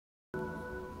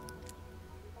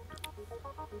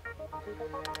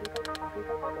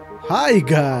Hi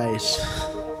guys!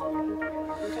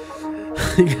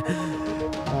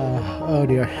 Oh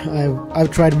dear,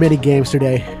 I've tried many games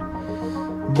today.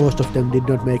 Most of them did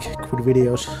not make good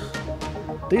videos.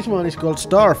 This one is called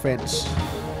StarFence,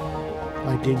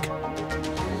 I think.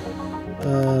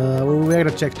 We're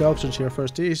gonna check the options here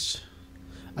first.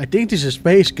 I think this is a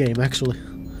space game actually.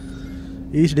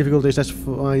 Easy difficulties, that's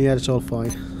fine. Yeah, that's all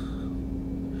fine.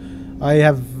 I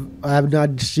have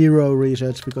done zero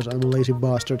research because I'm a lazy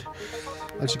bastard.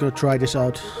 I'm just gonna try this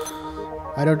out.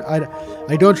 I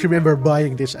don't remember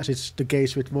buying this, as it's the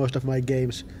case with most of my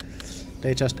games.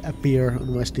 They just appear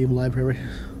on my Steam library.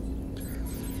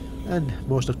 And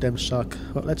most of them suck.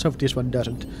 Well, let's hope this one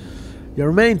doesn't.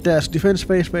 Your main task: defend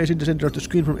space base in the center of the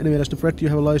screen from enemies. To threat, you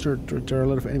have a laser. There are a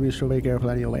lot of enemies, so be careful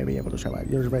and you may be able to survive.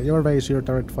 Your base, your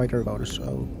turret fighter bonus.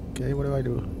 Okay, what do I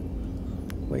do?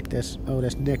 Wait, there's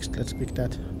next. Let's pick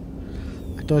that.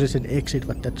 I thought it said exit,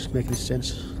 but that doesn't make any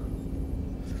sense.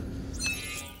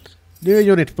 New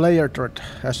unit, player turret,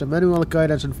 has a manual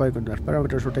guidance and fire control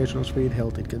parameters, rotational speed,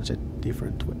 health. It can set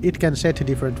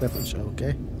different weapons.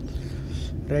 Okay.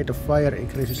 Rate of fire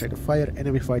increases rate of fire.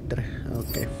 Enemy fighter.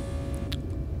 Okay.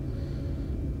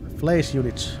 Place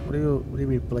units. What do you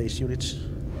mean place units?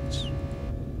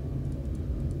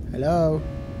 Hello.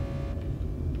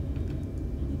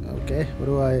 Okay. What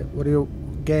do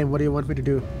you want me to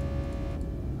do?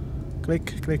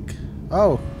 Click.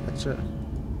 Oh, that's a.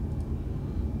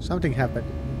 Something happened.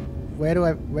 Where do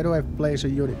I place a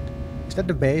unit? Is that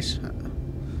the base?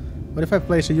 What if I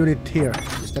place a unit here?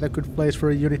 Is that a good place for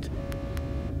a unit?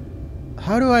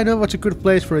 How do I know what's a good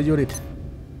place for a unit?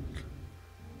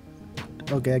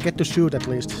 Okay, I get to shoot at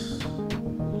least.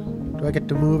 Do I get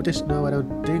to move this? No, I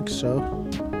don't think so.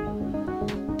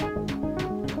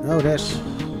 Oh, there's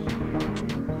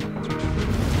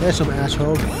some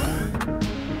asshole.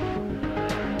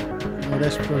 Oh,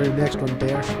 there's probably the next one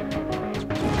there.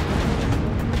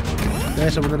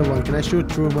 There's another one. Can I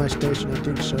shoot through my station? I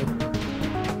think so.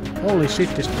 Holy shit,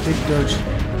 this thing turns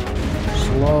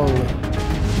slowly.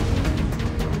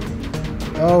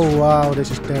 Oh wow, this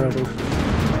is terrible.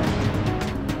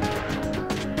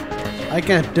 I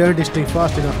can't turn this thing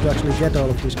fast enough to actually get all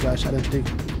of these guys, I don't think.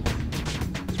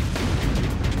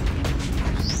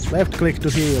 Left click to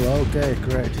heal, okay,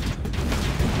 great.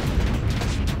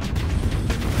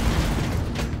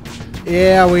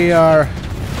 Yeah, we are.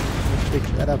 Let's pick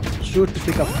that up. Shoot to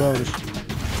pick up bonus.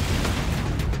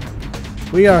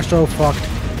 We are so fucked.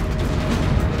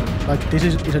 Like, this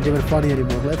isn't even funny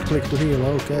anymore. Left click to heal,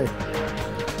 okay.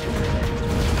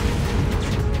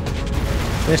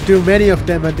 There's too many of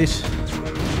them and this...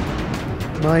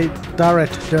 My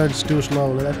turret turns too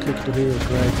slowly. Left click to heal,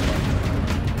 great.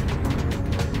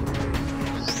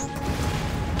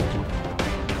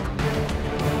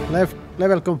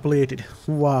 Level completed.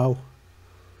 Wow.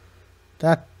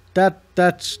 That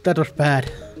was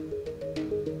bad.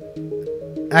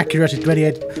 Accuracy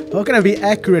 28. How can I be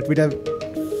accurate with a...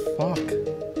 Fuck.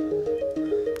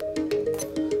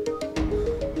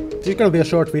 This is gonna be a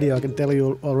short video, I can tell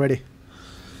you already.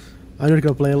 I'm not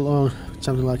gonna play long,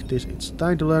 something like this. It's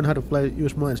time to learn how to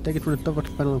use mines. Take it from the top of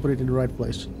the panel and put it in the right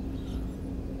place.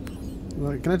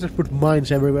 Well, can I just put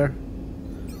mines everywhere?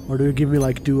 Or do you give me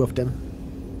like 2 of them?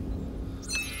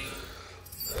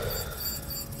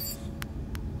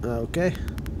 Okay.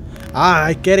 Ah,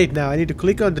 I get it now. I need to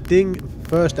click on the thing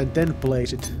first and then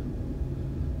place it.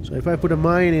 So if I put a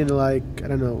mine in like, I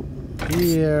don't know,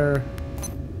 here,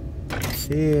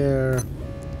 and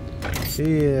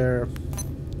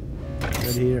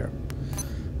here.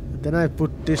 And then I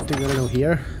put this thing, I don't know,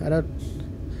 here.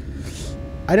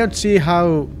 I don't see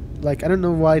how, like, I don't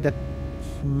know why that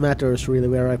matters really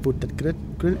where I put that.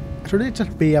 Should it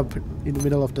just be up in the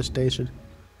middle of the station?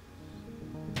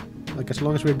 Like, as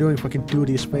long as we're doing fucking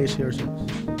 2D space here, so...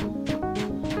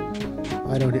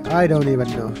 I don't even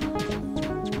know.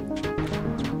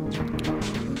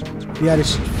 Yeah,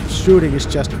 this shooting is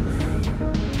just...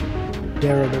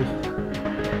 terrible.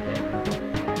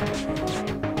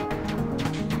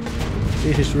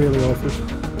 This is really awful.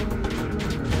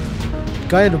 The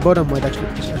guy at the bottom is actually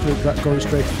going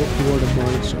straight toward the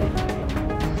mine, so...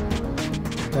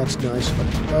 That's nice, but...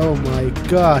 Oh my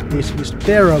god, this is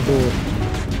terrible!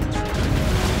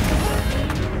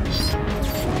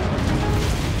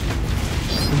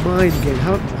 Mine game.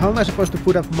 How am I supposed to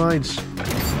put up mines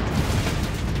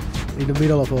in the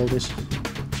middle of all this?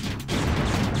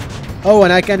 Oh,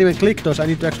 and I can't even click those. I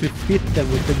need to actually hit them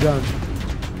with the gun.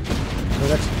 So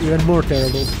that's even more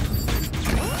terrible.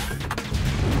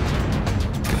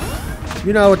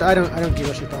 You know what? I don't give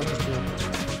a shit. I'll just do it.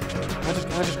 I'm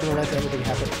just gonna let everything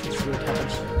happen. See what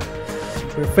happens.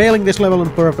 We're failing this level on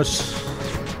purpose.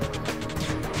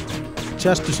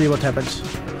 Just to see what happens.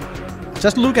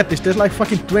 Just look at this, there's like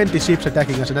fucking 20 ships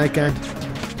attacking us and I can't.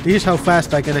 This is how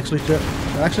fast I can actually do.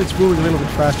 Actually it's moving a little bit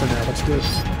faster now, but still.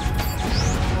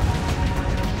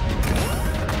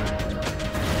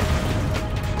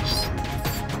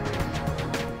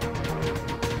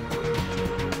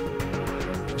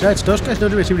 Besides, those guys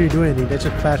don't even seem to do anything, they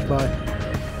just pass by.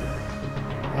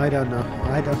 I don't know.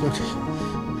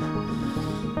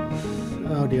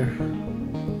 Oh dear.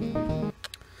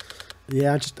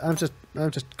 Yeah, I'm just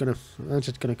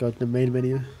gonna go to the main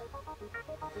menu.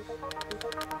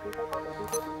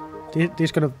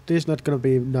 This is not gonna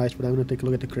be nice, but I'm gonna take a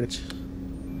look at the credits.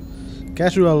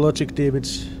 Casual logic team,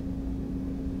 it's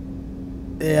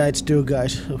yeah, it's two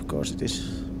guys, of course it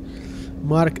is.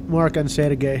 Mark and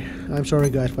Sergey. I'm sorry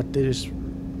guys, but this is.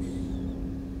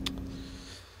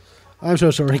 I'm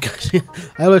so sorry guys.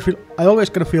 I always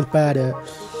gonna feel bad.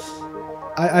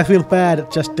 I feel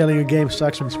bad just telling a game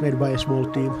sucks when it's made by a small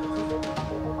team.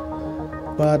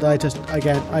 But I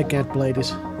can't play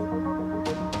this.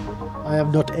 I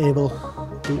am not able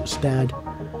to stand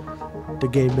the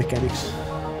game mechanics.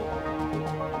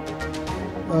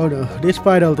 Oh no,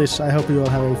 despite all this, I hope you all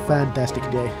have a fantastic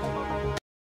day.